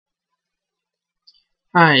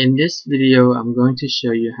Hi, in this video I'm going to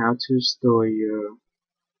show you how to store your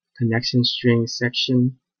connection string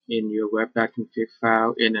section in your web.config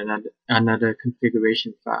file in another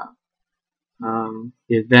configuration file.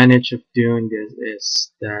 The advantage of doing this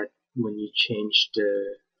is that when you change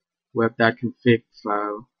the web.config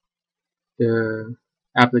file, the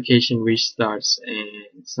application restarts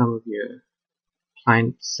and some of your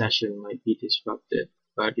client session might be disrupted.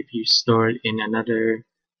 But if you store it in another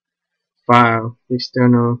file,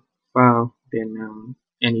 external file, then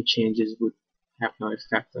any changes would have no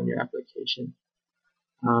effect on your application.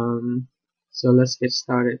 So let's get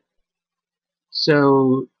started.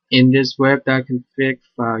 So in this web.config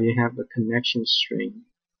file, you have a connection string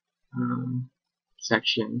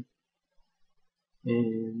section,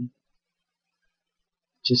 and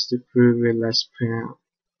just to prove it, let's print out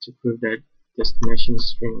to prove that this connection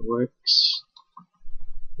string works.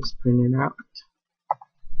 Let's print it out.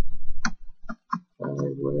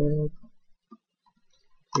 Web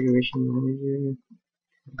configuration manager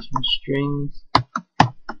connection strings.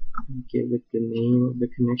 Give it the name of the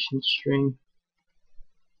connection string.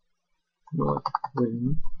 North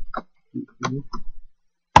wind.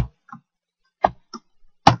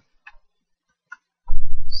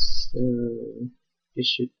 So it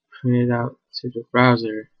should print it out to the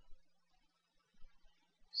browser.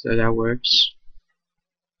 So that works.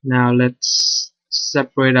 Now let's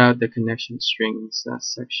separate out the connection strings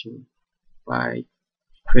section by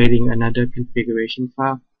creating another configuration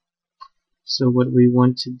file. So what we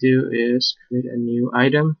want to do is create a new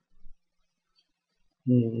item,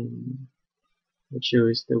 and which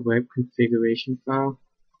shows the web configuration file.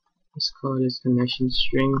 Let's call this connection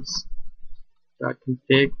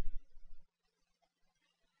strings.config.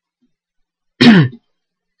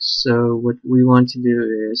 So what we want to do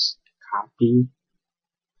is copy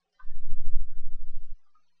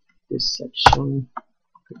this section,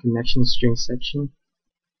 the connection string section,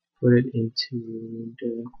 put it into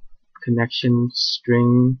the connection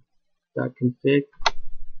string.config,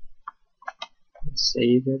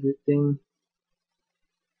 save everything,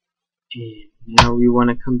 and now we want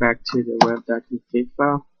to come back to the web.config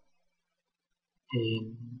file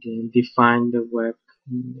and then define the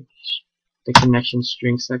connection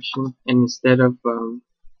string section, and instead of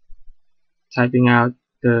typing out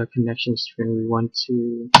the connection string, we want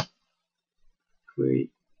to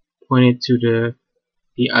point it to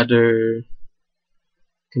the other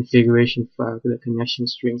configuration file, the connection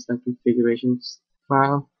strings.configuration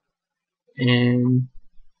file, and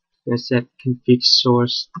then set config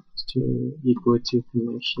source to equal to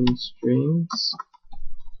connection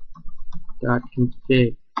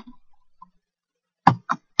strings.config.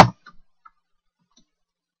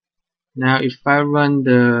 Now if I run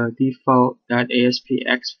the default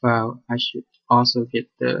 .aspx file, I should also get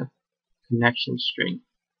the connection string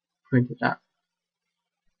printed out.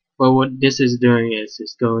 But what this is doing is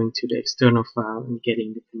it's going to the external file and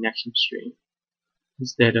getting the connection string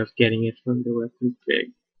instead of getting it from the web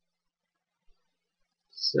config.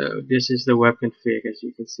 So this is the web config. As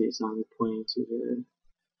you can see, it's only pointing to the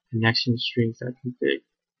connection strings.config,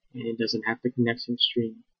 and it doesn't have the connection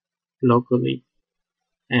string locally.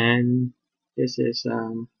 And this is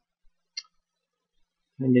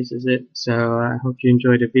it. So I hope you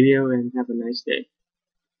enjoyed the video and have a nice day.